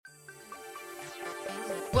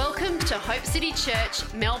Welcome to Hope City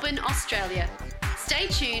Church, Melbourne, Australia. Stay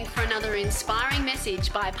tuned for another inspiring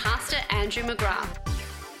message by Pastor Andrew McGrath.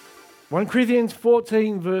 1 Corinthians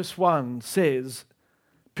 14 verse 1 says,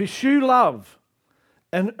 "Pursue love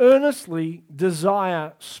and earnestly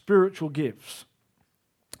desire spiritual gifts,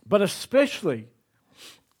 but especially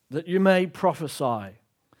that you may prophesy."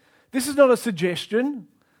 This is not a suggestion.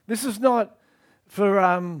 This is not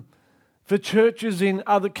for churches in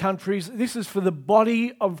other countries. This is for the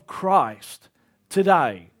body of Christ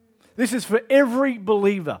today. This is for every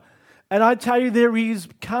believer. And I tell you, there is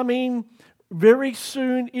coming very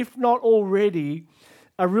soon, if not already,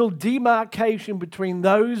 a real demarcation between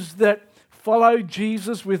those that follow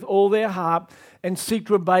Jesus with all their heart and seek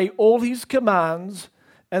to obey all his commands,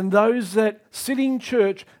 and those that sit in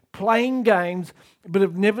church playing games but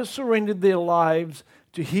have never surrendered their lives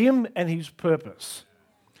to him and his purpose.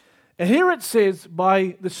 And here it says,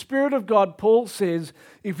 by the Spirit of God, Paul says,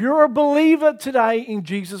 if you're a believer today in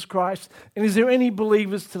Jesus Christ, and is there any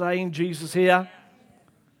believers today in Jesus here?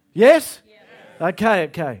 Yes?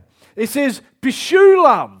 Okay. It says, pursue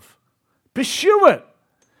love. Pursue it.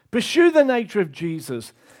 Pursue the nature of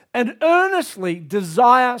Jesus. And earnestly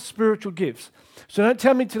desire spiritual gifts. So don't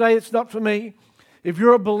tell me today it's not for me. If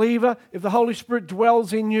you're a believer, if the Holy Spirit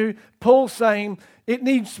dwells in you, Paul's saying it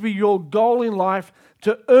needs to be your goal in life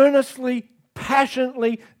to earnestly,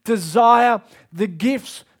 passionately desire the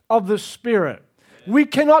gifts of the Spirit. We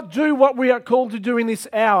cannot do what we are called to do in this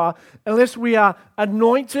hour unless we are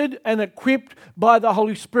anointed and equipped by the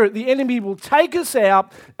Holy Spirit. The enemy will take us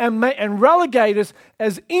out and relegate us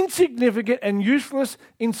as insignificant and useless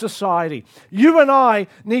in society. You and I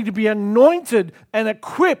need to be anointed and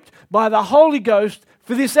equipped by the Holy Ghost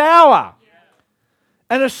for this hour.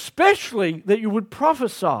 And especially that you would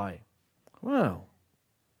prophesy. Wow.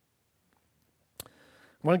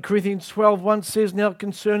 1 Corinthians 12:1 says, "Now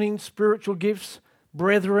concerning spiritual gifts,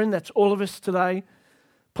 brethren," that's all of us today,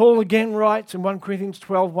 Paul again writes in 1 Corinthians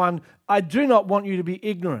 12:1, "I do not want you to be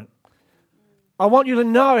ignorant. I want you to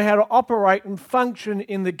know how to operate and function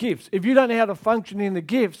in the gifts." If you don't know how to function in the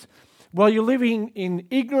gifts, well, you're living in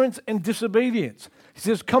ignorance and disobedience. He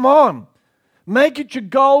says, come on, make it your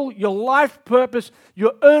goal, your life purpose,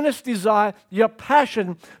 your earnest desire, your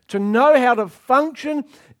passion to know how to function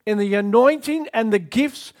in the anointing and the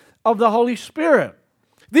gifts of the Holy Spirit.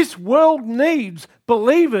 This world needs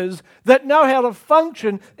believers that know how to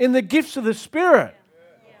function in the gifts of the Spirit.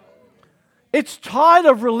 It's tired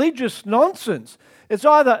of religious nonsense. It's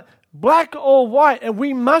either black or white, and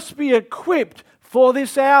we must be equipped for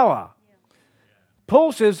this hour.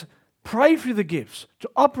 Paul says, pray for the gifts to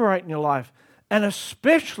operate in your life, and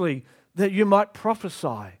especially that you might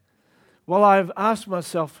prophesy. Well, I've asked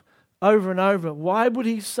myself over and over, why would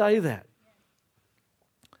he say that?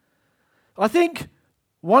 I think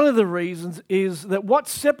one of the reasons is that what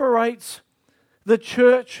separates the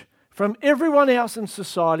church from everyone else in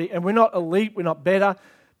society, and we're not elite, we're not better,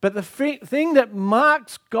 but the thing that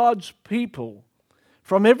marks God's people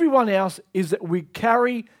from everyone else is that we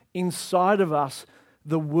carry inside of us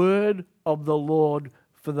the word of the Lord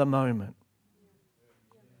for the moment.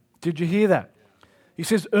 Did you hear that? He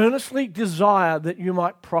says, earnestly desire that you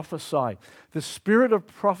might prophesy. The spirit of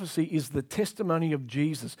prophecy is the testimony of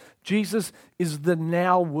Jesus. Jesus is the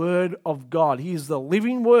now word of God. He is the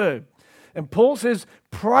living word. And Paul says,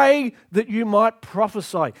 pray that you might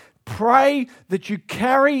prophesy. Pray that you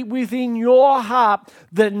carry within your heart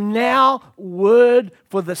the now word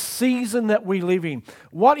for the season that we live in.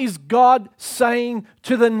 What is God saying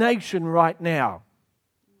to the nation right now?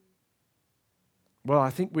 Well, I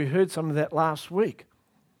think we heard some of that last week.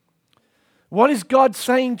 What is God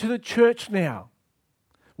saying to the church now?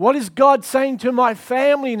 What is God saying to my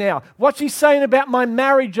family now? What's he saying about my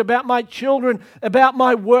marriage, about my children, about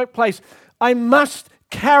my workplace? I must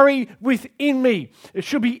carry within me, it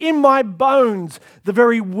should be in my bones, the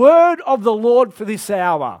very word of the Lord for this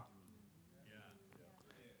hour.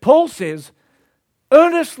 Paul says,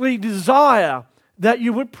 earnestly desire that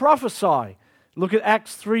you would prophesy. Look at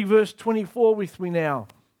Acts 3 verse 24 with me now.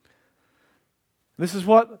 This is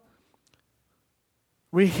what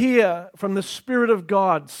we hear from the Spirit of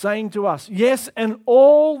God saying to us, yes, and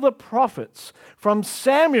all the prophets from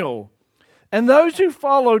Samuel and those who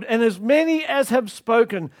followed, and as many as have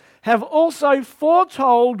spoken, have also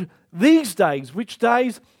foretold these days. Which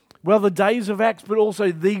days? Well, the days of Acts, but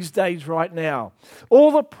also these days right now.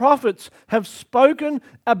 All the prophets have spoken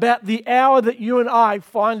about the hour that you and I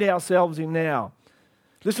find ourselves in now.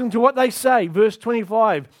 Listen to what they say, verse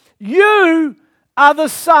 25. You are the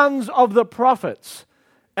sons of the prophets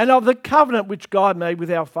and of the covenant which God made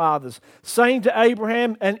with our fathers, saying to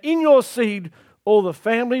Abraham, and in your seed all the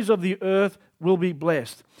families of the earth will be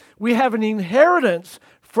blessed. We have an inheritance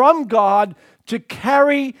from God to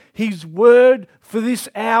carry His word for this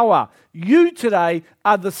hour. You today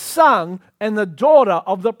are the son and the daughter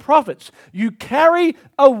of the prophets. You carry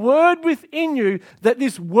a word within you that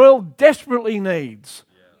this world desperately needs.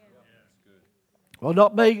 Well,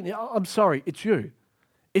 not me. I'm sorry. It's you.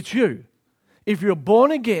 It's you. If you're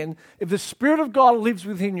born again, if the Spirit of God lives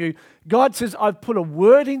within you, God says, I've put a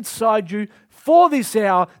word inside you for this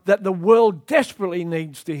hour that the world desperately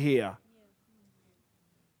needs to hear.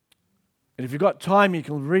 And if you've got time, you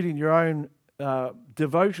can read in your own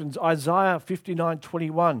devotions Isaiah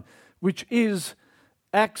 59:21, which is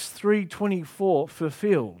Acts 3:24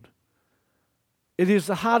 fulfilled. It is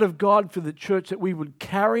the heart of God for the church that we would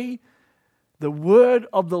carry the word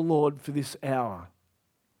of the Lord for this hour.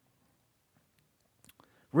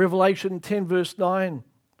 Revelation 10 verse 9.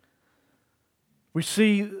 We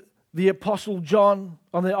see the Apostle John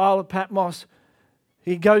on the Isle of Patmos.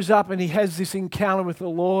 He goes up and he has this encounter with the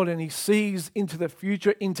Lord and he sees into the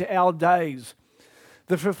future, into our days.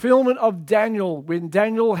 The fulfillment of Daniel, when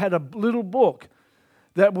Daniel had a little book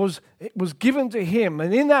that was given to him.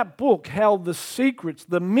 And in that book held the secrets,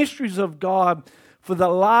 the mysteries of God for the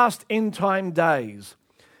last end time days.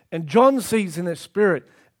 And John sees in the Spirit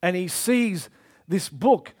and he sees this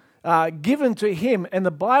book given to him. And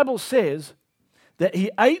the Bible says that he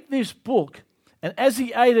ate this book. And as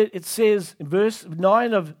he ate it, it says in verse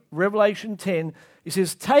 9 of Revelation 10, it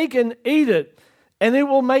says, take and eat it, and it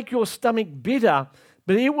will make your stomach bitter,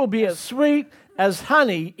 but it will be as sweet as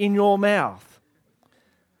honey in your mouth.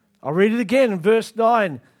 I'll read it again in verse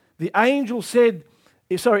 9. The angel said,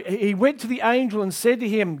 he went to the angel and said to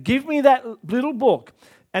him, give me that little book.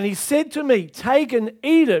 And he said to me, take and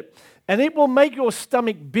eat it, and it will make your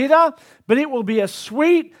stomach bitter, but it will be as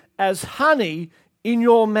sweet as honey in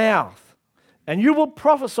your mouth. And you will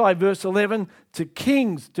prophesy, verse 11, to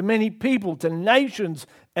kings, to many people, to nations,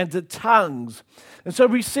 and to tongues. And so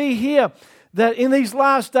we see here that in these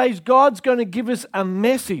last days, God's going to give us a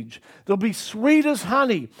message that'll be sweet as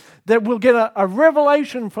honey, that we'll get a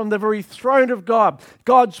revelation from the very throne of God.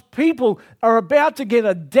 God's people are about to get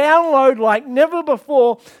a download like never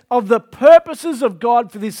before of the purposes of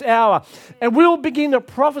God for this hour. And we'll begin to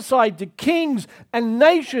prophesy to kings and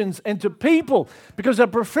nations and to people, because a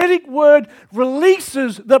prophetic word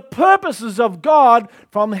releases the purposes of God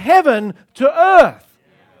from heaven to earth.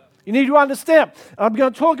 You need to understand. I'm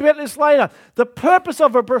going to talk about this later. The purpose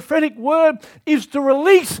of a prophetic word is to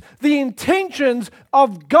release the intentions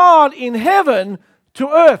of God in heaven to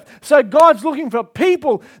earth. So God's looking for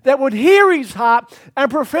people that would hear His heart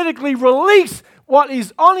and prophetically release what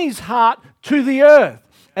is on His heart to the earth.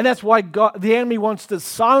 And that's why the enemy wants to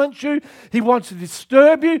silence you. He wants to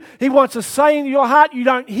disturb you. He wants to say in your heart, you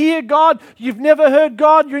don't hear God. You've never heard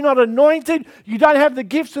God. You're not anointed. You don't have the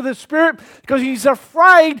gifts of the Spirit, because he's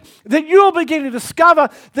afraid that you'll begin to discover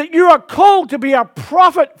that you are called to be a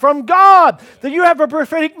prophet from God, that you have a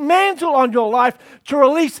prophetic mantle on your life to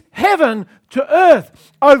release heaven to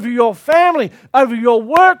earth over your family, over your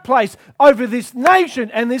workplace, over this nation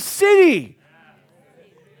and this city.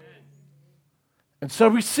 And so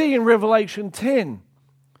we see in Revelation 10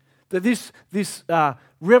 that this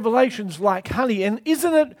revelation's like honey. And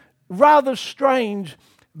isn't it rather strange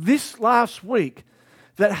this last week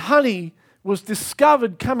that honey was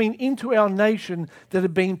discovered coming into our nation that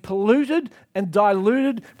had been polluted and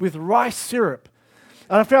diluted with rice syrup?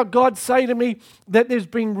 And I felt God say to me that there's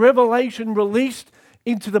been revelation released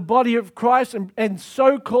into the body of Christ, and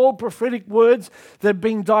so-called prophetic words that have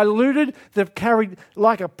been diluted, they've carried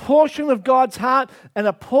like a portion of God's heart and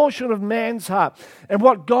a portion of man's heart. And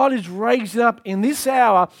what God is raising up in this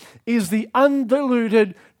hour is the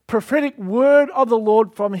undiluted prophetic word of the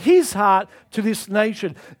Lord from His heart to this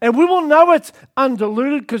nation. And we will know it's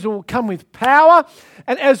undiluted because it will come with power.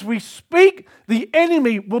 And as we speak, the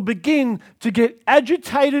enemy will begin to get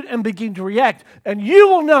agitated and begin to react. And you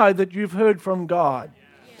will know that you've heard from God.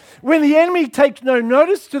 When the enemy takes no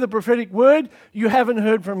notice to the prophetic word, you haven't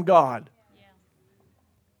heard from God.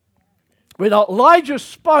 When Elijah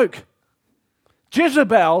spoke,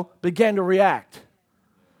 Jezebel began to react.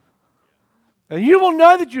 And you will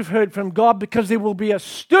know that you've heard from God because there will be a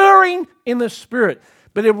stirring in the Spirit,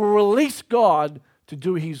 but it will release God to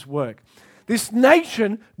do His work. This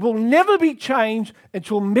nation will never be changed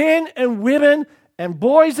until men and women and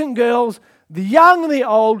boys and girls, the young and the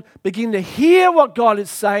old, begin to hear what God is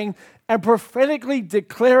saying and prophetically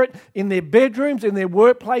declare it in their bedrooms, in their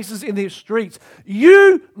workplaces, in their streets.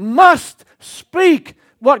 You must speak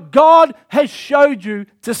what God has showed you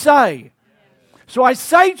to say. So I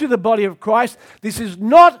say to the body of Christ, this is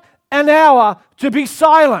not an hour to be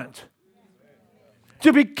silent,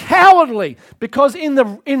 to be cowardly, because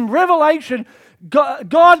in Revelation,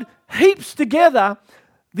 God heaps together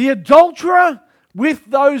the adulterer with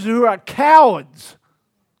those who are cowards,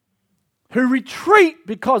 who retreat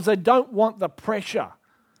because they don't want the pressure.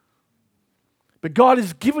 But God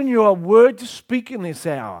has given you a word to speak in this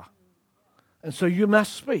hour. And so you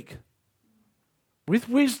must speak with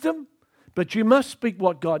wisdom, but you must speak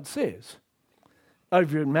what God says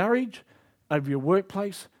over your marriage, over your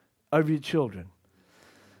workplace, over your children.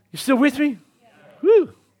 You still with me? Yeah.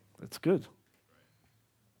 Woo, that's good.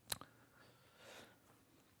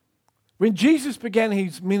 When Jesus began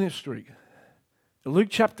his ministry, Luke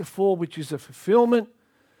chapter 4, which is a fulfillment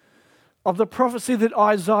of the prophecy that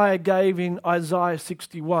Isaiah gave in Isaiah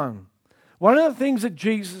 61. One of the things that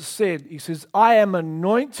Jesus said, he says, I am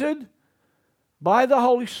anointed by the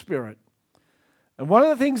Holy Spirit. And one of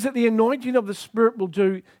the things that the anointing of the Spirit will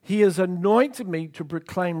do, he has anointed me to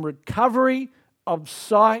proclaim recovery of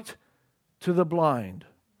sight to the blind.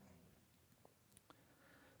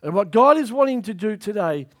 And what God is wanting to do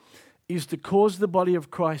today is to cause the body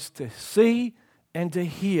of Christ to see and to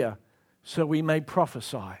hear so we may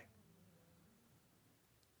prophesy.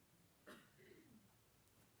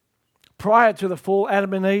 Prior to the fall,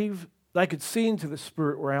 Adam and Eve, they could see into the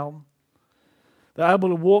spirit realm. They were able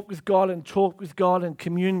to walk with God and talk with God and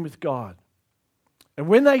commune with God. And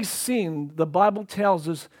when they sinned, the Bible tells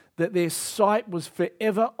us that their sight was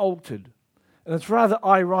forever altered. And it's rather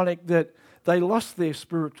ironic that they lost their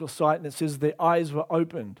spiritual sight, and it says their eyes were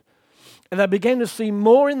opened. And they began to see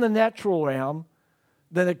more in the natural realm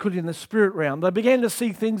than they could in the spirit realm. They began to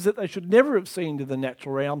see things that they should never have seen in the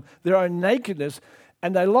natural realm, their own nakedness,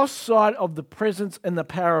 and they lost sight of the presence and the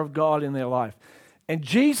power of God in their life. And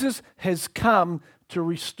Jesus has come to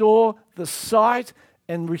restore the sight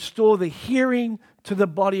and restore the hearing to the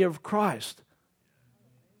body of Christ.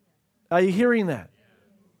 Are you hearing that?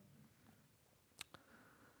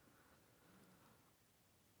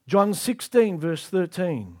 John 16, verse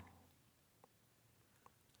 13.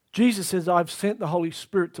 Jesus says, I've sent the Holy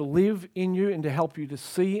Spirit to live in you and to help you to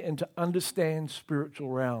see and to understand spiritual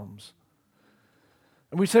realms.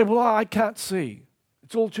 And we say, well, I can't see.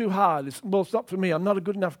 It's all too hard. It's not for me. I'm not a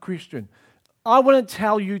good enough Christian. I want to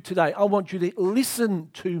tell you today, I want you to listen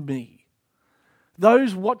to me.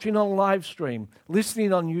 Those watching on live stream,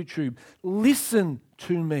 listening on YouTube, listen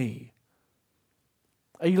to me.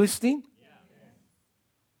 Are you listening? Yeah.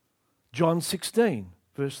 John 16,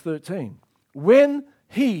 verse 13. When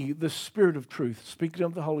He, the Spirit of truth, speaking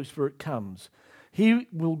of the Holy Spirit, comes, He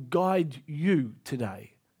will guide you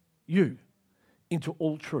today, you, into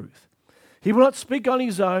all truth. He will not speak on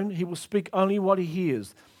His own. He will speak only what He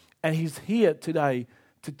hears. And He's here today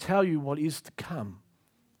to tell you what is to come.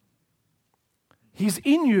 He's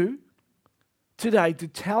in you today to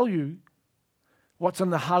tell you what's on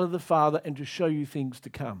the heart of the Father and to show you things to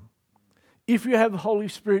come. If you have the Holy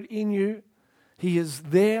Spirit in you, He is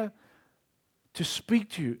there to speak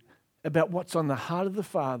to you about what's on the heart of the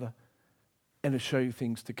Father and to show you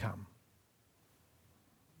things to come.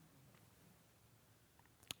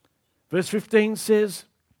 Verse 15 says,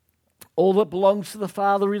 all that belongs to the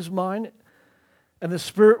Father is mine, and the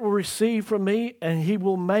Spirit will receive from me, and He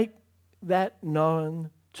will make that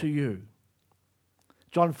known to you.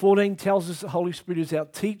 John 14 tells us the Holy Spirit is our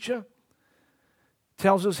teacher,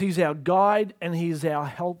 tells us He's our guide, and He is our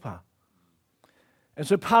helper. And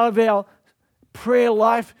so part of our prayer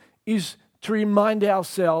life is to remind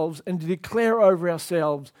ourselves and to declare over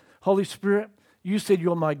ourselves, Holy Spirit, you said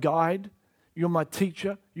you're my guide, you're my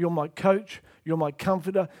teacher, you're my coach, you're my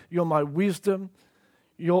comforter, you're my wisdom,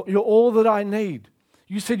 you're all that I need.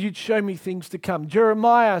 You said you'd show me things to come.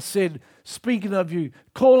 Jeremiah said, speaking of you,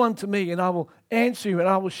 call unto me and I will answer you and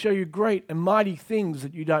I will show you great and mighty things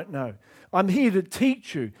that you don't know. I'm here to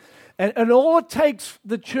teach you. And all it takes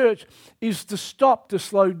the church is to stop, to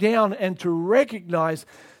slow down, and to recognize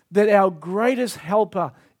that our greatest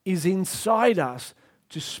helper is inside us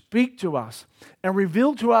to speak to us and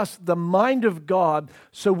reveal to us the mind of God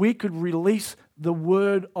so we could release the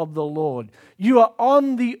word of the Lord. You are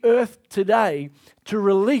on the earth today to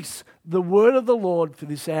release the word of the Lord for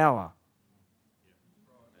this hour.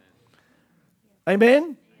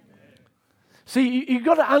 Amen? See, you've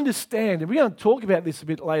got to understand, and we're going to talk about this a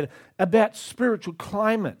bit later, about spiritual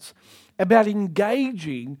climates, about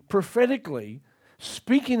engaging prophetically,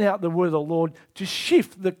 speaking out the word of the Lord to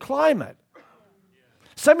shift the climate.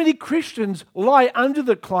 So many Christians lie under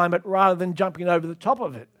the climate rather than jumping over the top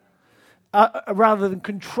of it. Rather than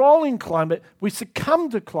controlling climate, we succumb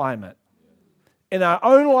to climate in our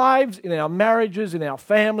own lives, in our marriages, in our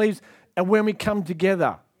families, and when we come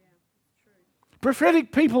together.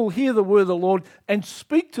 Prophetic people hear the word of the Lord and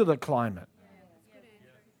speak to the climate.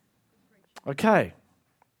 Okay.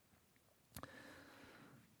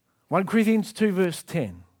 1 Corinthians 2 verse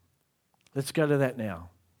 10. Let's go to that now.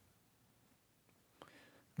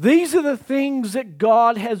 These are the things that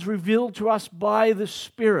God has revealed to us by the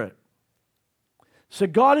Spirit. So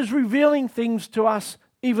God is revealing things to us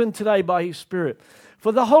even today by His Spirit.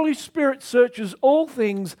 For the Holy Spirit searches all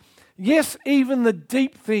things, yes, even the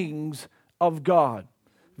deep things of God.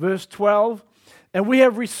 Verse 12, and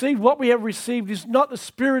what we have received is not the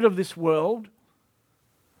spirit of this world,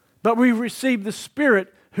 but we received the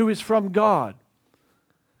Spirit who is from God.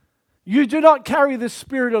 You do not carry the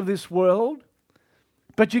spirit of this world,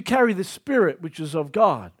 but you carry the Spirit which is of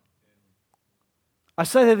God. I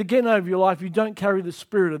say that again over your life. You don't carry the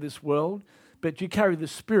spirit of this world, but you carry the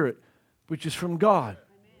Spirit which is from God.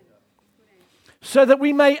 So that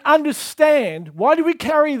we may understand. Why do we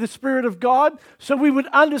carry the Spirit of God? So we would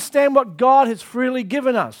understand what God has freely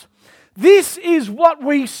given us. This is what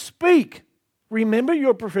we speak. Remember,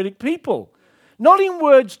 you're prophetic people. Not in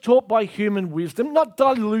words taught by human wisdom, not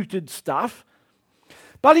diluted stuff,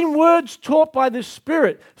 but in words taught by the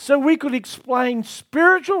Spirit, so we could explain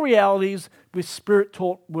spiritual realities with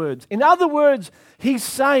Spirit-taught words. In other words, he's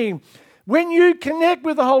saying, when you connect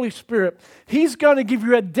with the Holy Spirit, He's going to give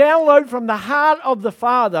you a download from the heart of the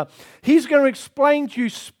Father. He's going to explain to you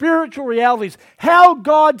spiritual realities, how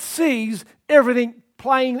God sees everything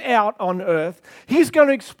playing out on earth. He's going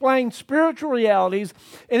to explain spiritual realities,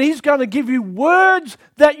 and He's going to give you words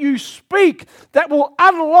that you speak that will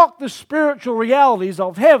unlock the spiritual realities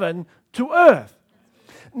of heaven to earth.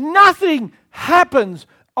 Nothing happens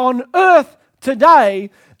on earth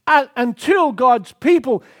today until God's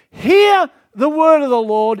people hear the word of the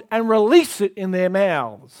Lord and release it in their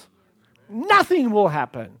mouths. Nothing will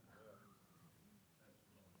happen.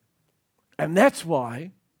 And that's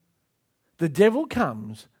why the devil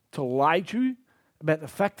comes to lie to you about the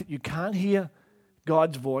fact that you can't hear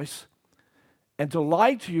God's voice, and to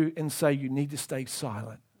lie to you and say you need to stay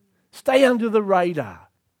silent. Stay under the radar.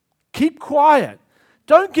 Keep quiet.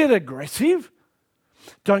 Don't get aggressive.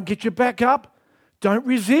 Don't get your back up. Don't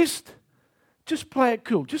resist. Just play it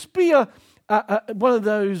cool. Just be one of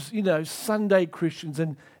those, Sunday Christians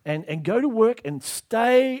and go to work and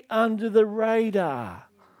stay under the radar.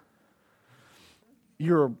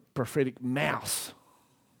 You're a prophetic mouse,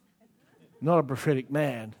 not a prophetic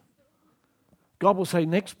man. God will say,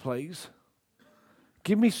 next, please.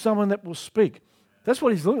 Give me someone that will speak. That's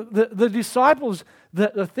what He's looking at. The disciples,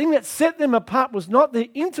 the thing that set them apart was not their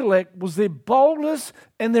intellect, was their boldness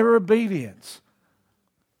and their obedience.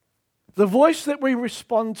 The voice that we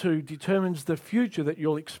respond to determines the future that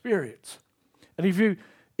you'll experience. And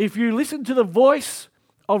if you listen to the voice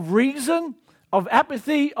of reason, of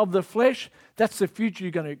apathy, of the flesh, that's the future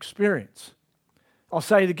you're going to experience. I'll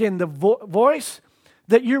say it again. The voice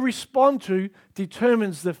that you respond to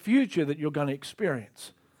determines the future that you're going to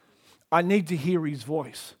experience. I need to hear His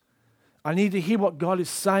voice. I need to hear what God is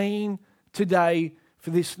saying today for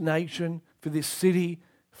this nation, for this city,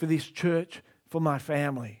 for this church, for my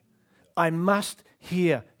family. I must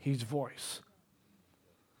hear His voice.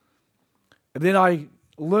 And then I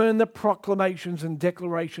learn the proclamations and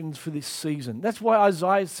declarations for this season. That's why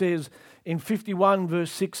Isaiah says in 51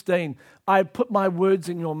 verse 16, I have put my words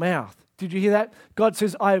in your mouth. Did you hear that? God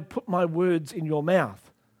says, I have put my words in your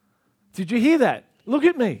mouth. Did you hear that? Look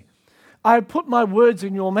at me. I have put my words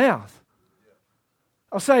in your mouth.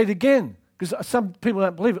 I'll say it again because some people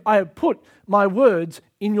don't believe it. I have put my words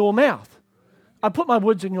in your mouth. I put my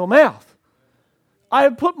words in your mouth. I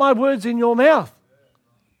have put my words in your mouth.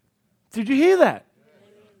 Did you hear that?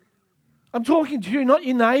 I'm talking to you, not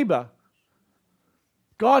your neighbor.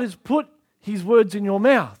 God has put His words in your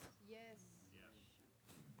mouth.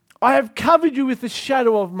 I have covered you with the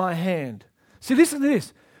shadow of my hand. See, listen to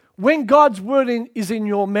this. When God's word is in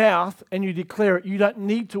your mouth and you declare it, you don't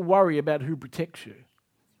need to worry about who protects you.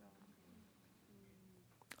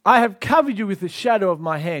 I have covered you with the shadow of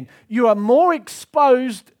my hand. You are more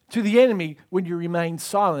exposed to the enemy when you remain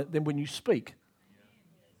silent than when you speak.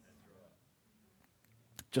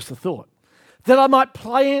 Just a thought. That I might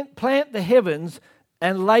plant the heavens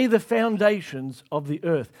and lay the foundations of the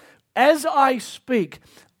earth. As I speak,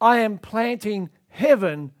 I am planting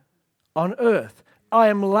heaven on earth. I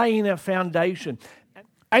am laying a foundation.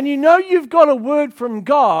 And you know you've got a word from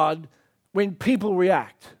God when people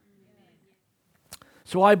react.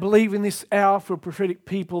 So I believe in this hour for prophetic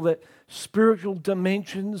people that spiritual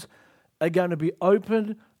dimensions are going to be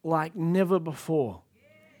opened like never before.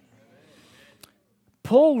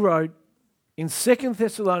 Paul wrote In 2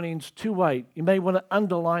 Thessalonians 2:8, you may want to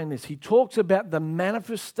underline this. He talks about the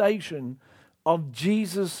manifestation of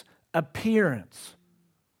Jesus' appearance.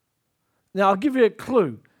 Now, I'll give you a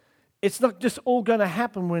clue. It's not just all going to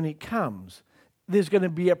happen when he comes. There's going to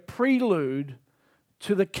be a prelude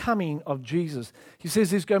to the coming of Jesus. He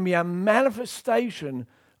says there's going to be a manifestation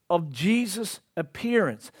of Jesus'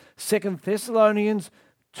 appearance. 2 Thessalonians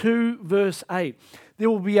 2 verse 8.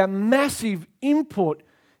 There will be a massive input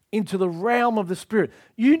into the realm of the Spirit.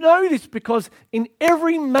 You know this because in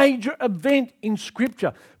every major event in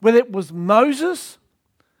Scripture, whether it was Moses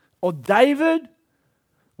or David,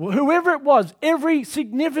 or whoever it was, every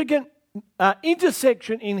significant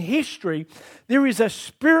intersection in history, there is a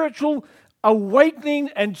spiritual awakening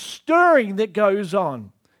and stirring that goes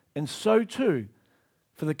on. And so too,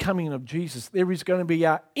 for the coming of Jesus, there is going to be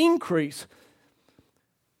an increase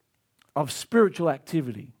of spiritual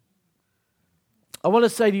activity. I want to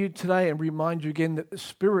say to you today and remind you again that the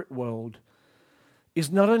spirit world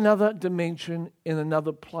is not another dimension in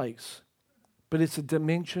another place, but it's a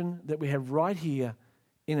dimension that we have right here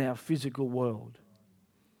in our physical world.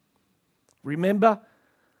 Remember,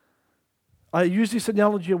 I used this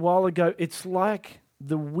analogy a while ago. It's like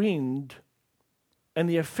the wind and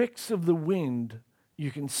the effects of the wind.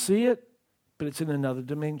 You can see it, but it's in another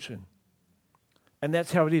dimension. And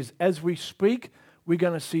that's how it is. As we speak, we're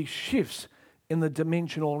going to see shifts in the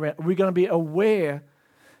dimension all around. We're going to be aware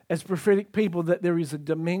as prophetic people that there is a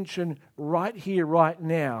dimension right here, right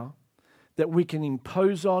now, that we can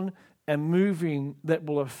impose on and move in that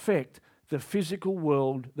will affect the physical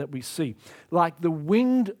world that we see. Like the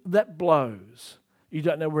wind that blows. You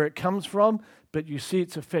don't know where it comes from, but you see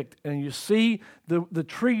its effect. And you see the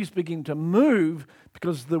trees begin to move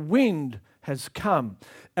because the wind has come.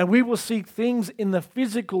 And we will see things in the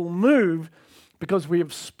physical move because we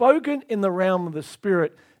have spoken in the realm of the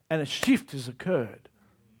Spirit and a shift has occurred.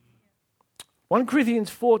 1 Corinthians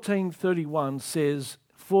 14:31 says,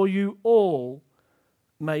 "For you all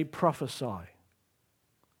may prophesy."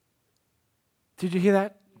 Did you hear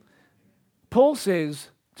that? Paul says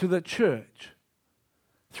to the church,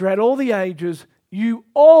 throughout all the ages, you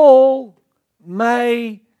all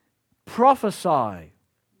may prophesy.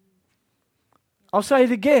 I'll say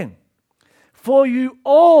it again. For you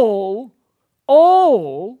all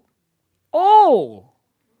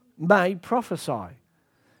may prophesy.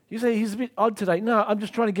 You say, he's a bit odd today. No, I'm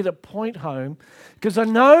just trying to get a point home because I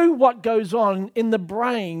know what goes on in the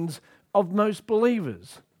brains of most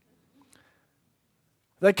believers.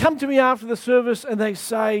 They come to me after the service and they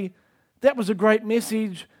say, that was a great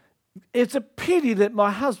message. It's a pity that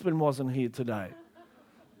my husband wasn't here today.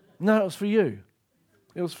 No, it was for you.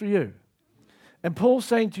 It was for you. And Paul's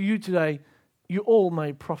saying to you today, you all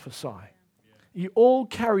may prophesy. You all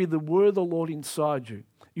carry the word of the Lord inside you.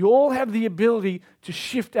 You all have the ability to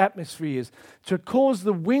shift atmospheres, to cause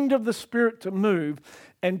the wind of the Spirit to move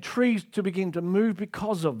and trees to begin to move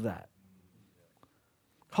because of that.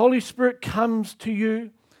 Holy Spirit comes to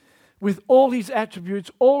you with all his attributes,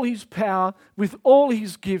 all his power, with all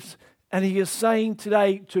his gifts, and he is saying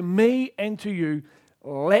today to me and to you,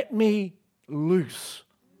 let me loose.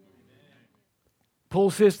 Paul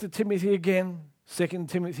says to Timothy again, 2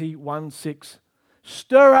 Timothy 1:6,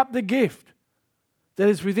 stir up the gift that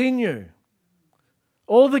is within you.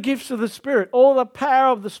 All the gifts of the Spirit, all the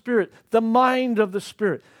power of the Spirit, the mind of the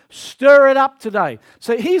Spirit. Stir it up today.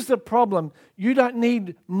 So here's the problem. You don't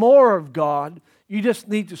need more of God. You just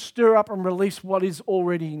need to stir up and release what is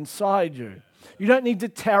already inside you. You don't need to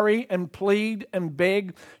tarry and plead and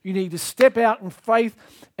beg. You need to step out in faith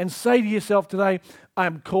and say to yourself today, I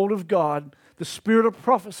am called of God. The spirit of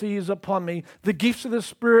prophecy is upon me. The gifts of the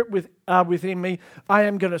Spirit are within me. I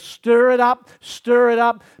am going to stir it up,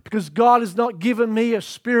 because God has not given me a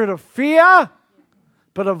spirit of fear,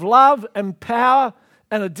 but of love and power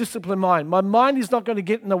and a disciplined mind. My mind is not going to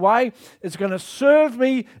get in the way. It's going to serve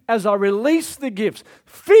me as I release the gifts.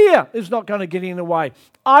 Fear is not going to get in the way.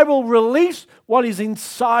 I will release what is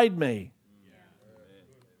inside me.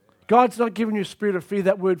 God's not giving you a spirit of fear.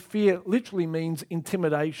 That word fear literally means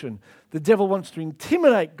intimidation. The devil wants to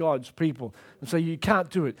intimidate God's people and say, you can't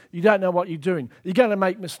do it. You don't know what you're doing. You're going to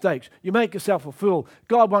make mistakes. You make yourself a fool.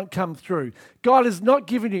 God won't come through. God has not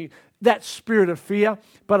given you that spirit of fear,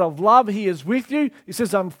 but of love. He is with you. He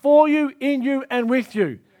says, I'm for you, in you, and with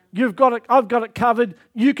you. You've got it. I've got it covered.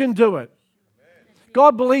 You can do it.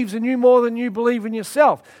 God believes in you more than you believe in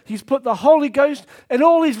yourself. He's put the Holy Ghost, and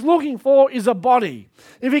all he's looking for is a body.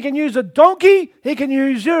 If he can use a donkey, he can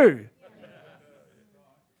use you.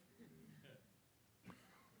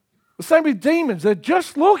 The same with demons. They're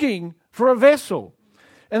just looking for a vessel.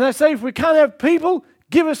 And they say, if we can't have people,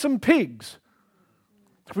 give us some pigs.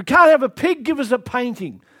 If we can't have a pig, give us a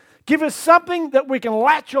painting. Give us something that we can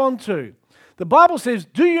latch onto. The Bible says,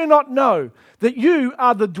 do you not know that you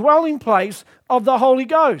are the dwelling place of the Holy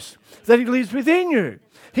Ghost, that He lives within you?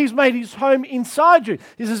 He's made His home inside you.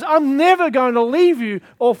 He says, I'm never going to leave you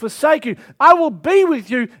or forsake you. I will be with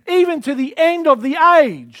you even to the end of the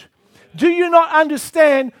age. Do you not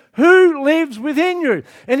understand who lives within you?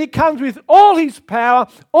 And He comes with all His power,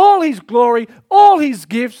 all His glory, all His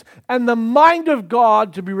gifts, and the mind of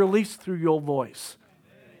God to be released through your voice.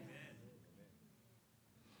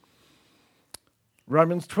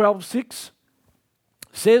 Romans 12:6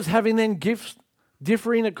 says, having then gifts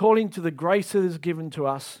differing according to the grace that is given to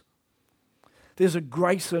us. There's a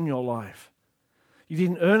grace in your life. You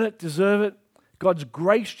didn't earn it, deserve it. God's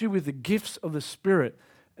graced you with the gifts of the Spirit.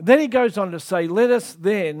 And then he goes on to say, let us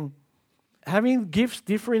then, having gifts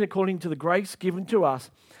differing according to the grace given to us,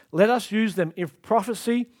 let us use them. If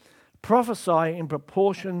prophecy, prophesy in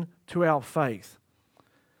proportion to our faith.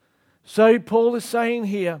 So Paul is saying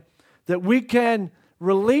here that we can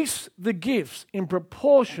release the gifts in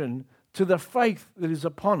proportion to the faith that is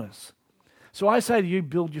upon us. So I say to you,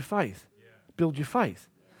 build your faith. Build your faith.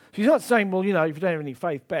 He's not saying, well, if you don't have any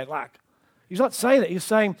faith, bad luck. He's not saying that. He's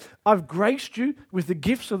saying, I've graced you with the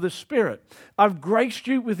gifts of the Spirit. I've graced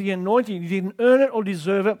you with the anointing. You didn't earn it or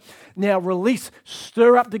deserve it. Now release,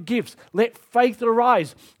 stir up the gifts. Let faith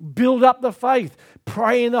arise. Build up the faith.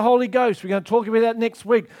 Pray in the Holy Ghost. We're going to talk about that next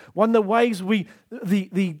week. One of the ways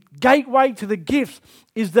the gateway to the gifts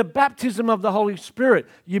is the baptism of the Holy Spirit.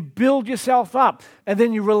 You build yourself up and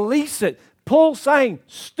then you release it. Paul's saying,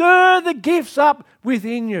 stir the gifts up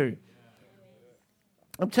within you.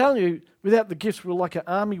 I'm telling you, without the gifts, we're like an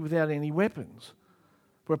army without any weapons.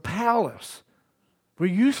 We're powerless.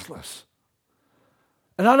 We're useless.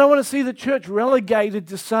 And I don't want to see the church relegated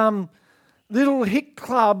to some little hick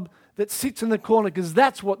club that sits in the corner, because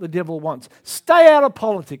that's what the devil wants. Stay out of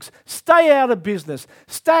politics. Stay out of business.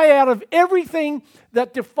 Stay out of everything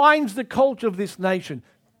that defines the culture of this nation.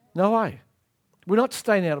 No way. We're not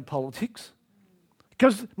staying out of politics.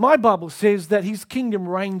 Because my Bible says that His kingdom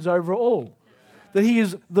reigns over all. That He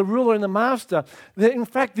is the ruler and the master. That in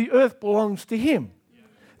fact the earth belongs to Him.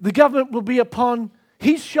 The government will be upon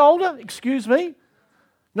His shoulder,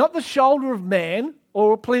 not the shoulder of man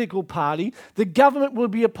or a political party. The government will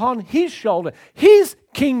be upon His shoulder. His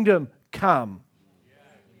kingdom come.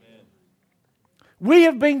 We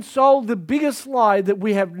have been sold the biggest lie, that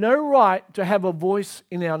we have no right to have a voice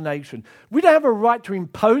in our nation. We don't have a right to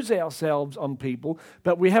impose ourselves on people,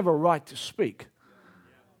 but we have a right to speak.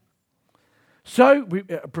 So, we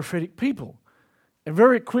are a prophetic people. And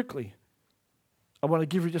very quickly, I want to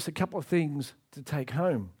give you just a couple of things to take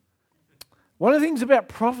home. One of the things about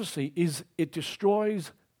prophecy is it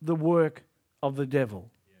destroys the work of the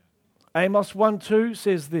devil. Amos 1:2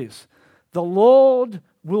 says this, the Lord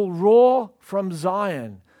will roar from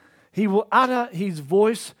Zion. He will utter His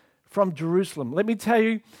voice from Jerusalem. Let me tell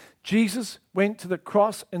you, Jesus went to the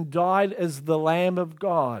cross and died as the Lamb of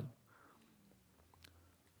God.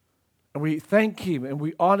 And we thank Him and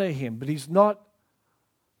we honor Him, but He's not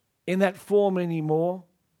in that form anymore,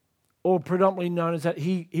 or predominantly known as that.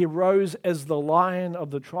 He rose as the Lion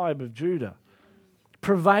of the tribe of Judah,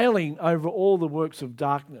 prevailing over all the works of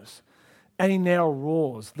darkness. And He now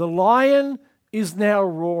roars. The lion is now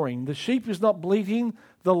roaring. The sheep is not bleating.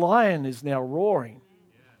 The lion is now roaring.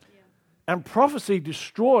 And prophecy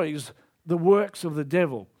destroys the works of the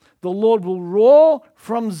devil. The Lord will roar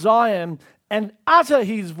from Zion and utter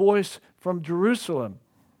His voice from Jerusalem.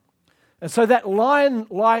 And so that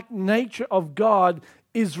lion-like nature of God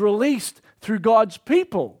is released through God's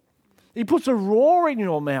people. He puts a roar in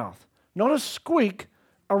your mouth, not a squeak,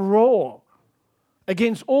 a roar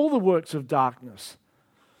against all the works of darkness.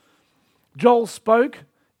 Joel spoke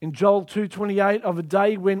in Joel 2:28 of a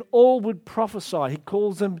day when all would prophesy. He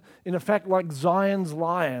calls them, in effect, like Zion's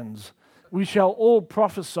lions. We shall all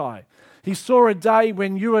prophesy. He saw a day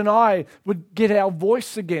when you and I would get our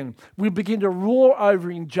voice again. We'd begin to roar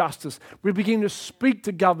over injustice. We'd begin to speak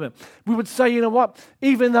to government. We would say, you know what,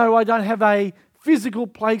 even though I don't have a physical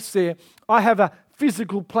place there, I have a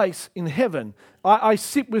physical place in heaven. I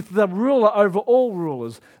sit with the ruler over all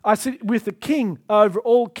rulers. I sit with the king over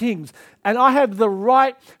all kings. And I have the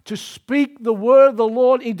right to speak the word of the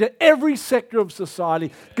Lord into every sector of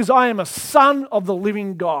society, because I am a son of the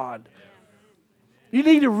living God. You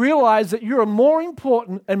need to realize that you're more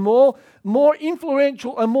important and more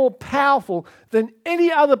influential and more powerful than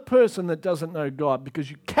any other person that doesn't know God, because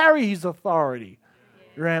you carry His authority.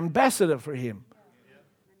 You're an ambassador for Him.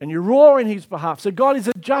 And you roar in His behalf. So God is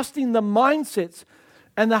adjusting the mindsets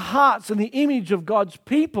and the hearts and the image of God's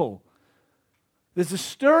people There's a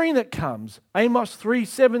stirring that comes. Amos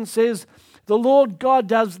 3:7 says, the Lord God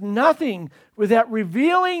does nothing without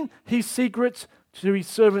revealing his secrets to his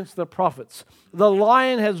servants, the prophets. The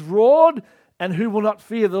lion has roared, and who will not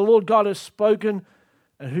fear? The Lord God has spoken,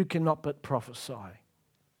 and who cannot but prophesy?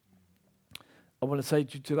 I want to say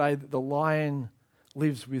to you today that the lion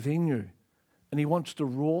lives within you, and he wants to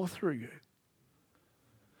roar through you.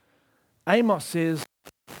 Amos says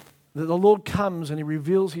that the Lord comes and he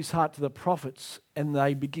reveals his heart to the prophets, and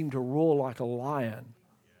they begin to roar like a lion.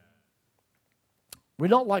 We're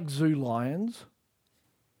not like zoo lions,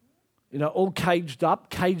 all caged up,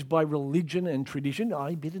 caged by religion and tradition. Oh,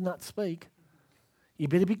 you better not speak. You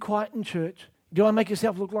better be quiet in church. You don't want to make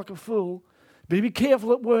yourself look like a fool. You better be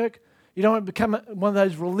careful at work. You don't want to become one of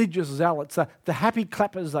those religious zealots, the happy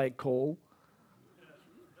clappers they call.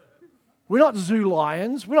 We're not zoo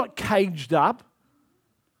lions. We're not caged up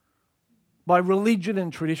by religion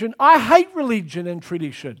and tradition. I hate religion and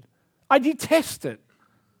tradition. I detest it.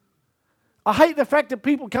 I hate the fact that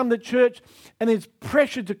people come to church and there's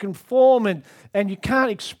pressure to conform and you can't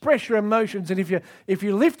express your emotions. And if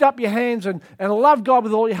you lift up your hands and love God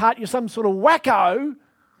with all your heart, you're some sort of wacko.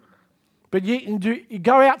 But you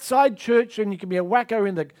go outside church and you can be a wacko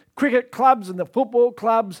in the cricket clubs and the football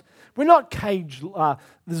clubs. We're not caged, the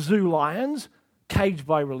zoo lions, caged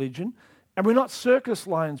by religion. And we're not circus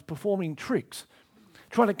lions performing tricks,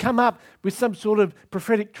 trying to come up with some sort of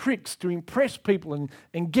prophetic tricks to impress people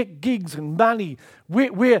and get gigs and money.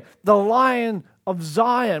 We're the lion of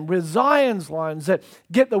Zion. We're Zion's lions that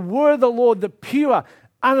get the word of the Lord, the pure,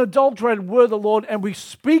 unadulterated word of the Lord, and we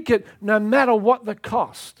speak it no matter what the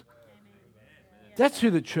cost. That's who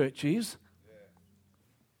the church is.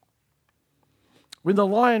 When the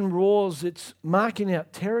lion roars, it's marking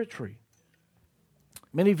out territory.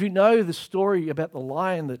 Many of you know the story about the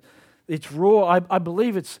lion, that its roar, I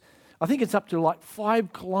think it's up to like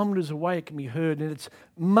 5 kilometres away it can be heard, and it's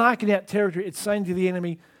marking out territory. It's saying to the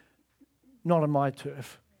enemy, not on my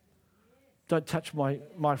turf. Don't touch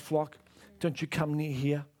my flock. Don't you come near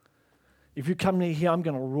here. If you come near here, I'm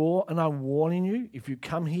going to roar, and I'm warning you, if you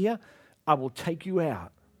come here, I will take you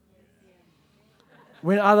out.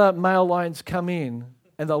 When other male lions come in,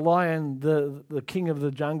 and the lion, the king of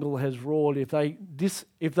the jungle, has roared, if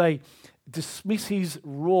they dismiss his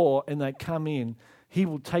roar and they come in, he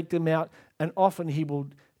will take them out, and often he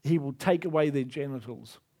will take away their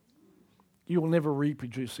genitals. You will never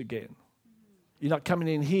reproduce again. You're not coming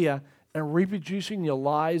in here and reproducing your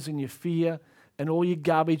lies and your fear and all your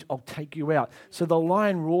garbage. I'll take you out. So the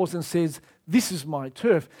lion roars and says, this is my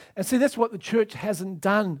turf. And see, that's what the church hasn't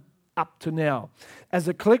done up to now. As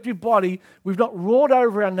a collective body, we've not roared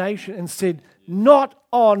over our nation and said, not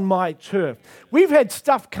on my turf. We've had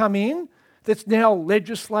stuff come in that's now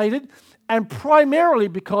legislated, and primarily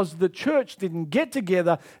because the church didn't get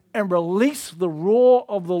together and release the roar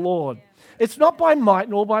of the Lord. It's not by might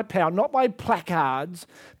nor by power, not by placards,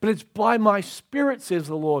 but it's by my spirit, says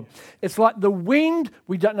the Lord. It's like the wind.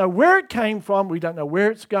 We don't know where it came from. We don't know where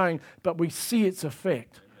it's going, but we see its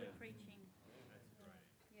effect.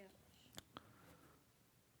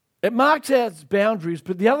 It marks out its boundaries,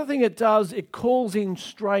 but the other thing it does, it calls in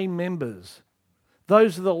stray members.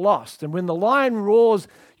 Those are the lost. And when the lion roars,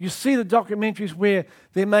 you see the documentaries where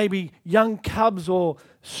there may be young cubs or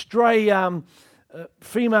stray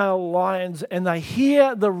female lions, and they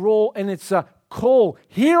hear the roar, and it's a call.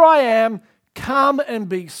 Here I am, come and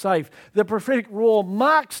be safe. The prophetic roar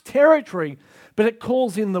marks territory, but it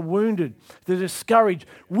calls in the wounded, the discouraged.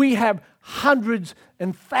 We have hundreds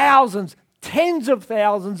and thousands, tens of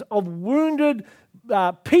thousands of wounded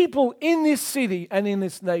people in this city and in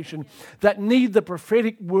this nation that need the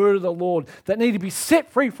prophetic word of the Lord, that need to be set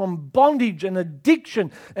free from bondage and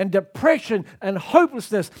addiction and depression and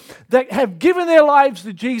hopelessness, that have given their lives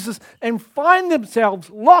to Jesus and find themselves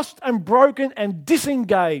lost and broken and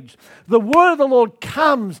disengaged. The word of the Lord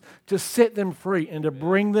comes to set them free and to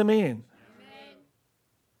bring them in. Amen.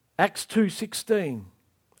 Acts 2:16.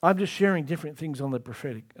 I'm just sharing different things on the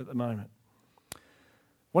prophetic at the moment.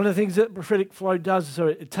 One of the things that prophetic flow does is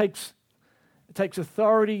it takes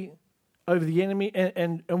authority over the enemy,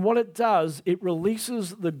 and what it does, it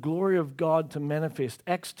releases the glory of God to manifest.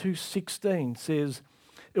 Acts 2:16 says,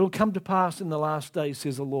 it will come to pass in the last days,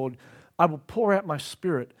 says the Lord, I will pour out my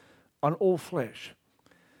spirit on all flesh,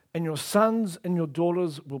 and your sons and your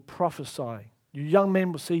daughters will prophesy. Your young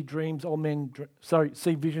men will see dreams,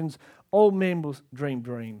 see visions, old men will dream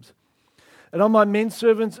dreams. And on my men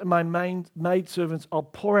servants and my maid servants, I'll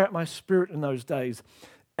pour out my spirit in those days,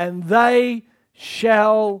 and they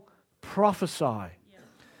shall prophesy. Yeah.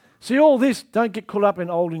 See, all this, don't get caught up in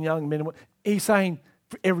old and young men. He's saying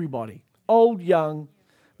for everybody. old, young,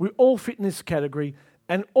 we all fit in this category,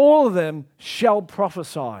 and all of them shall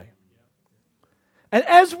prophesy. And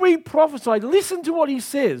as we prophesy, listen to what he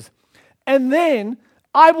says. And then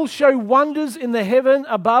I will show wonders in the heaven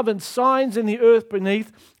above and signs in the earth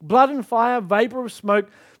beneath, blood and fire, vapor of smoke.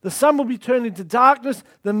 The sun will be turned into darkness,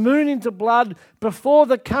 the moon into blood, before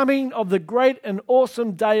the coming of the great and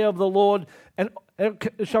awesome day of the Lord. And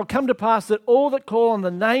it shall come to pass that all that call on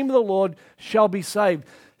the name of the Lord shall be saved.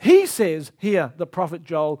 He says here, the prophet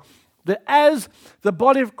Joel, that as the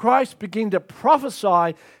body of Christ begin to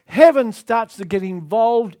prophesy, heaven starts to get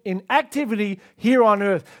involved in activity here on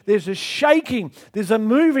earth. There's a shaking, there's a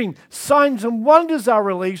moving, signs and wonders are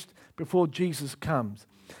released before Jesus comes.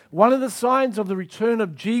 One of the signs of the return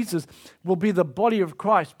of Jesus will be the body of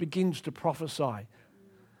Christ begins to prophesy.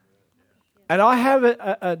 And I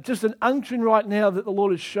have just an unction right now that the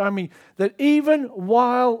Lord has shown me that even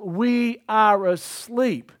while we are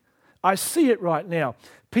asleep, I see it right now,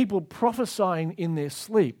 people prophesying in their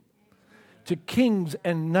sleep to kings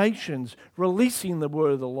and nations, releasing the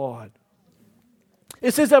word of the Lord.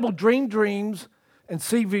 It says they will dream dreams and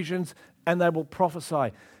see visions, and they will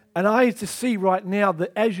prophesy. And I just see right now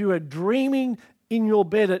that as you are dreaming in your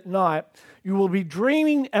bed at night, you will be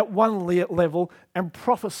dreaming at one level and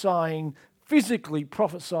prophesying, physically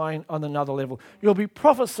prophesying on another level. You'll be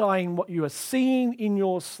prophesying what you are seeing in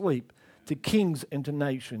your sleep to kings and to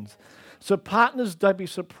nations. So partners, don't be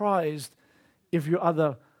surprised if your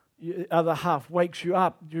other half wakes you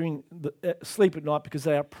up during the sleep at night, because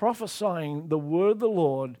they are prophesying the word of the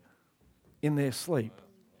Lord in their sleep.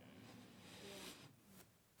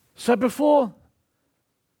 So before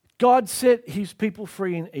God set his people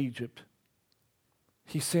free in Egypt,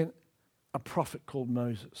 he sent a prophet called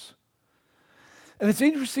Moses. And it's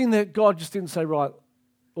interesting that God just didn't say, right,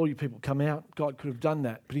 all you people come out. God could have done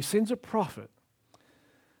that. But he sends a prophet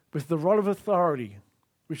with the rod of authority,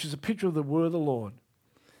 which is a picture of the word of the Lord.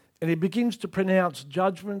 And he begins to pronounce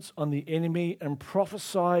judgments on the enemy and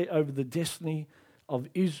prophesy over the destiny of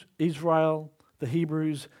Israel, the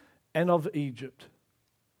Hebrews, and of Egypt.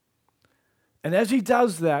 And as he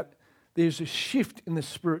does that, there's a shift in the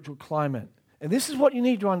spiritual climate. And this is what you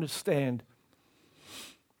need to understand.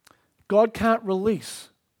 God can't release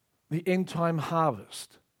the end-time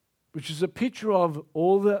harvest, which is a picture of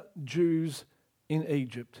all the Jews in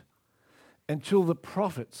Egypt, until the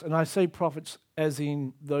prophets, and I say prophets as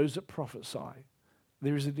in those that prophesy.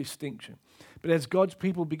 There is a distinction. But as God's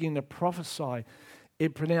people begin to prophesy,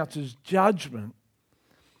 it pronounces judgment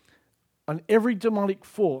on every demonic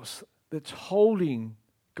force that's holding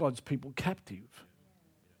God's people captive,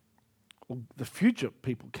 or the future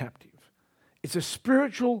people captive. It's a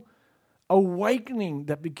spiritual awakening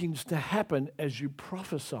that begins to happen as you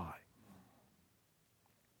prophesy.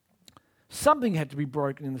 Something had to be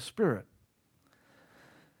broken in the spirit.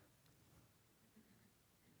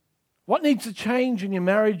 What needs to change in your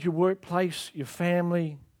marriage, your workplace, your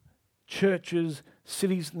family, churches,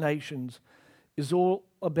 cities, nations, is all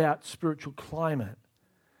about spiritual climate.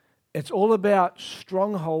 It's all about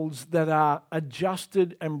strongholds that are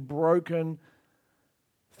adjusted and broken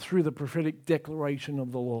through the prophetic declaration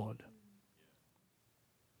of the Lord.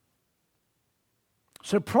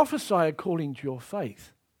 So prophesy according to your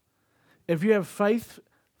faith. If you have faith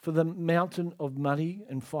for the mountain of money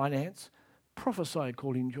and finance, prophesy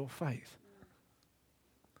according to your faith.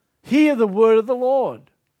 Hear the word of the Lord.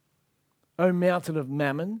 O mountain of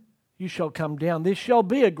Mammon, you shall come down. There shall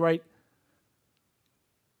be a great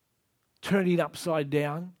turning upside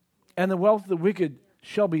down, and the wealth of the wicked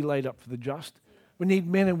shall be laid up for the just. We need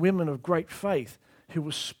men and women of great faith who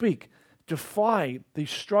will speak, defy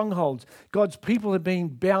these strongholds. God's people have been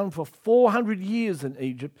bound for 400 years in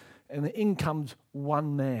Egypt, and in comes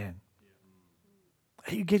one man.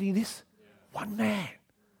 Are you getting this? One man.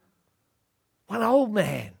 One old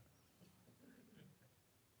man.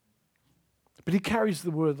 But he carries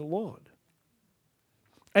the word of the Lord.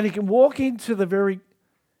 And he can walk into the very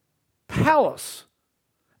palace.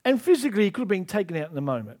 And physically he could have been taken out in a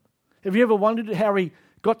moment. Have you ever wondered how he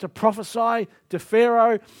got to prophesy to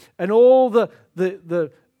Pharaoh and all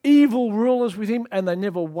the evil rulers with him, and they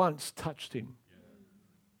never once touched him?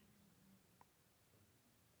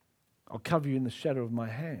 I'll cover you in the shadow of my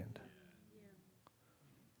hand.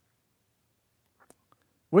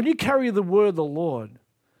 When you carry the word of the Lord,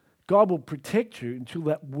 God will protect you until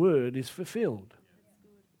that word is fulfilled.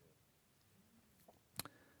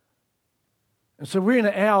 And so we're in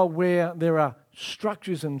an hour where there are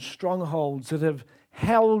structures and strongholds that have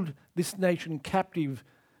held this nation captive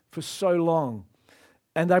for so long.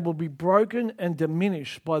 And they will be broken and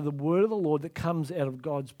diminished by the word of the Lord that comes out of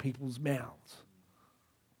God's people's mouths.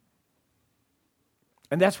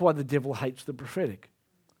 And that's why the devil hates the prophetic.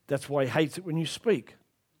 That's why he hates it when you speak.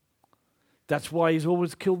 That's why he's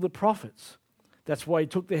always killed the prophets. That's why he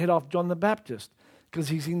took the head off John the Baptist, because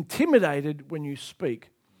he's intimidated when you speak.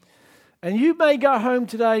 And you may go home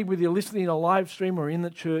today with your listening to a live stream or in the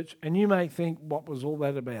church, and you may think, what was all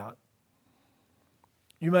that about?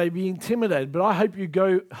 You may be intimidated, but I hope you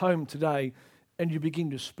go home today and you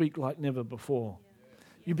begin to speak like never before.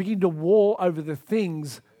 You begin to war over the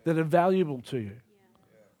things that are valuable to you.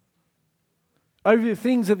 Over the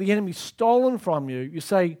things that the enemy's stolen from you, you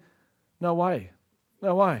say, no way,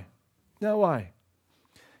 no way, no way.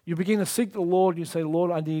 You begin to seek the Lord, and you say,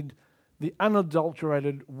 Lord, I need the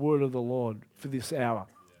unadulterated word of the Lord for this hour.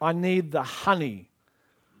 I need the honey.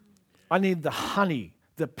 I need the honey,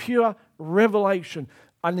 the pure revelation.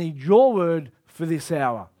 I need your word for this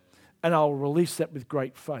hour. And I'll release that with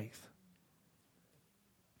great faith.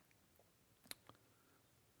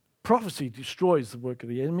 Prophecy destroys the work of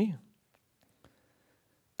the enemy,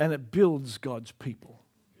 and it builds God's people.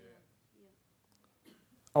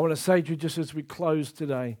 I want to say to you just as we close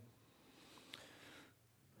today,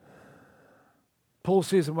 Paul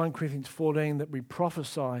says in 1 Corinthians 14 that we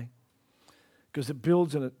prophesy because it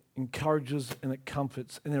builds and it encourages and it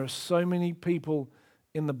comforts. And there are so many people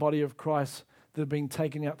in the body of Christ that have been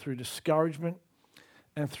taken out through discouragement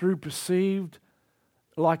and through perceived,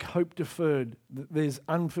 like hope deferred, that there's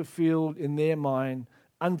unfulfilled in their mind,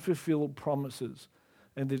 unfulfilled promises,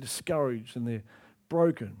 and they're discouraged and they're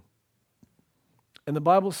broken. And the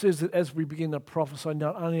Bible says that as we begin to prophesy,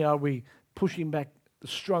 not only are we pushing back the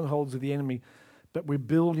strongholds of the enemy, but we're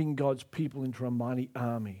building God's people into a mighty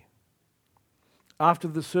army. After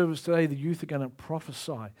the service today, the youth are going to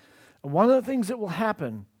prophesy. And one of the things that will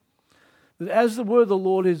happen, that as the word of the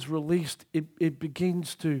Lord is released, it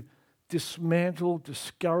begins to dismantle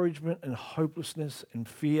discouragement and hopelessness and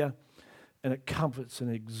fear, and it comforts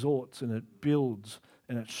and exhorts and it builds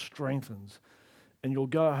and it strengthens. And you'll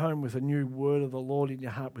go home with a new word of the Lord in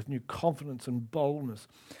your heart, with new confidence and boldness.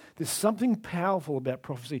 There's something powerful about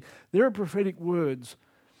prophecy. There are prophetic words.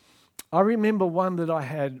 I remember one that I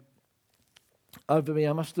had over me.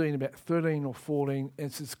 I must have been about 13 or 14. And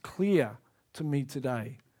it's as clear to me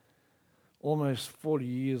today, almost 40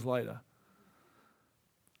 years later.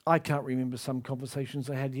 I can't remember some conversations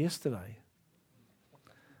I had yesterday.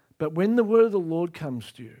 But when the word of the Lord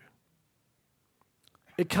comes to you,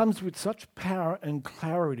 it comes with such power and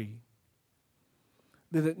clarity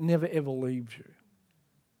that it never ever leaves you.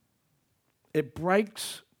 It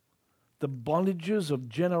breaks the bondages of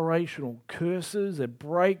generational curses. It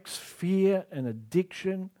breaks fear and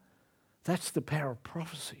addiction. That's the power of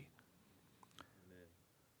prophecy. Amen.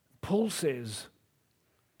 Paul says,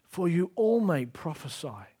 for you all may prophesy.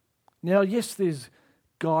 Now, yes, there's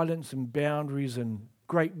guidance and boundaries and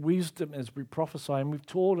great wisdom as we prophesy, and we've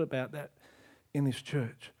taught about that in this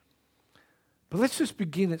church. But let's just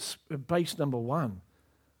begin at base number one,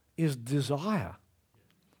 is desire.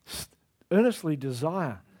 Earnestly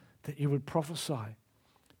desire that you would prophesy.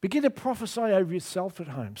 Begin to prophesy over yourself at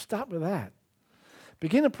home. Start with that.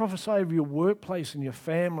 Begin to prophesy over your workplace and your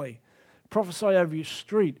family. Prophesy over your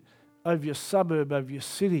street, over your suburb, over your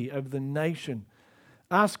city, over the nation.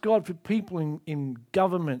 Ask God for people in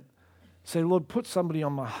government. Say, Lord, put somebody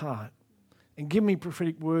on my heart and give me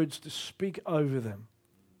prophetic words to speak over them.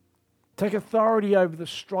 Take authority over the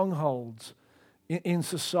strongholds in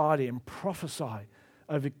society and prophesy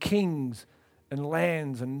over kings and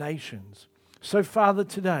lands and nations. So, Father,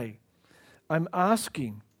 today, I'm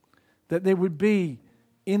asking that there would be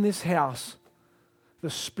in this house the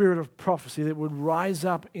spirit of prophecy that would rise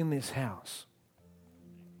up in this house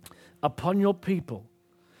upon your people.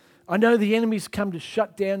 I know the enemy's come to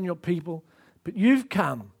shut down your people, but you've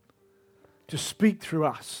come to speak through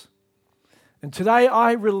us. And today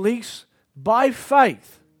I release by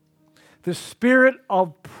faith the spirit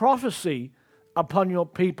of prophecy upon your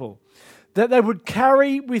people, that they would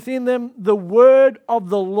carry within them the word of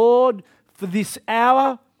the Lord for this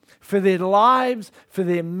hour, for their lives, for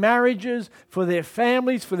their marriages, for their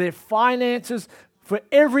families, for their finances, for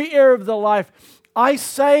every area of their life. I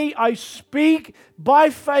speak by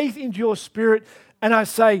faith into your spirit, and I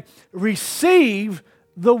say, receive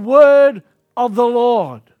the word of the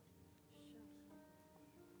Lord.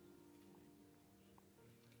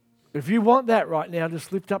 If you want that right now,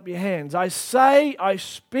 just lift up your hands. I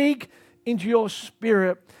speak into your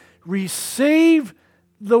spirit, receive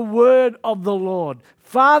the word of the Lord.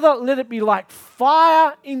 Father, let it be like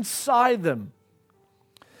fire inside them.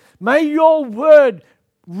 May your word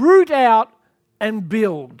root out and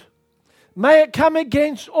build. May it come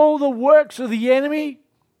against all the works of the enemy.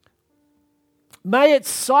 May it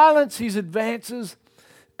silence his advances.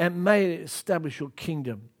 and may it establish your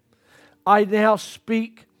kingdom. I now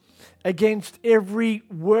speak against every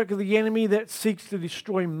work of the enemy that seeks to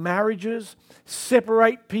destroy marriages,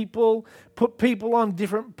 separate people, put people on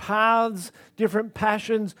different paths, different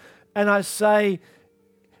passions. And I say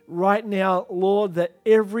right now, Lord, that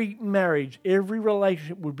every marriage, every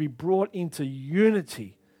relationship would be brought into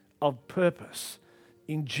unity of purpose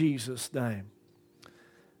in Jesus' name.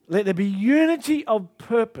 Let there be unity of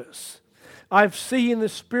purpose. I've seen in the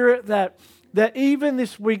Spirit that even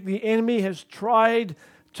this week the enemy has tried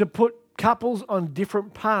to put couples on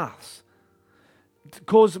different paths, to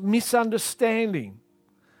cause misunderstanding,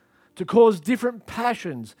 to cause different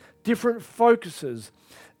passions, different focuses.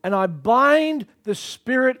 And I bind the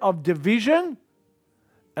spirit of division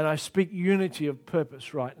and I speak unity of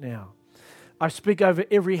purpose right now. I speak over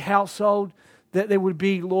every household that there would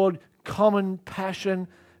be, Lord, common passion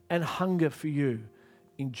and hunger for you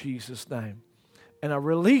in Jesus' name. And I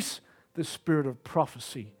release the spirit of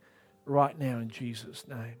prophecy right now in Jesus'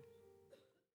 name.